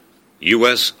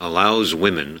U.S. allows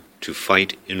women to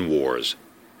fight in wars.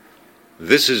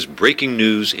 This is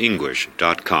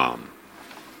BreakingNewsEnglish.com.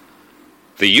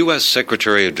 The U.S.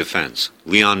 Secretary of Defense,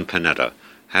 Leon Panetta,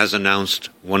 has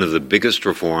announced one of the biggest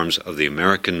reforms of the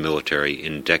American military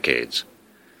in decades.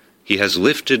 He has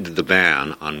lifted the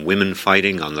ban on women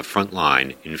fighting on the front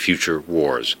line in future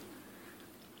wars.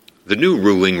 The new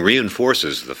ruling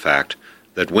reinforces the fact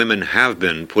that women have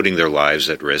been putting their lives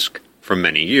at risk for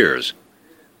many years.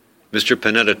 Mr.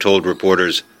 Panetta told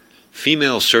reporters,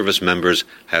 "Female service members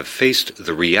have faced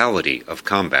the reality of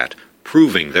combat,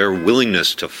 proving their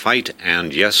willingness to fight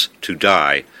and, yes, to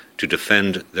die, to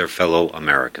defend their fellow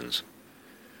Americans."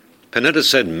 Panetta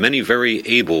said many very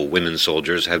able women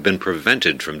soldiers have been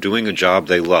prevented from doing a job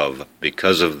they love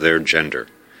because of their gender.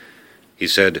 He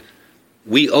said,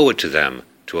 "We owe it to them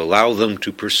to allow them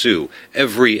to pursue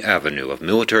every avenue of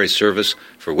military service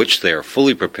for which they are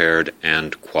fully prepared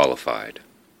and qualified."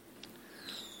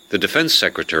 The Defense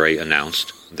Secretary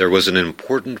announced there was an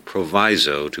important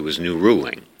proviso to his new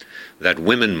ruling, that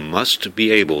women must be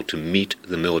able to meet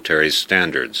the military's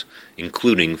standards,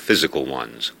 including physical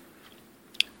ones.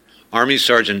 Army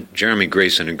Sergeant Jeremy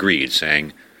Grayson agreed,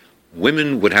 saying,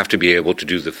 "Women would have to be able to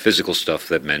do the physical stuff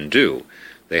that men do.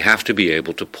 They have to be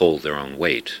able to pull their own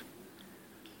weight."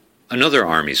 Another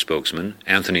Army spokesman,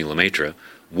 Anthony Lemaitre,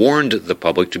 warned the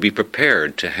public to be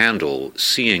prepared to handle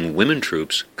seeing women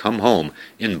troops come home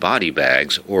in body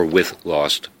bags or with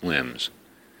lost limbs.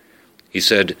 He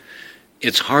said,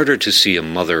 "It's harder to see a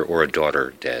mother or a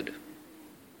daughter dead."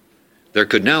 There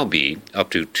could now be up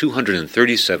to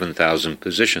 237,000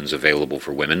 positions available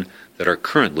for women that are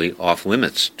currently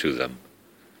off-limits to them.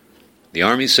 The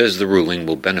Army says the ruling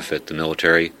will benefit the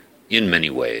military in many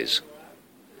ways.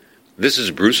 This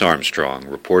is Bruce Armstrong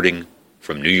reporting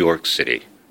from New York City.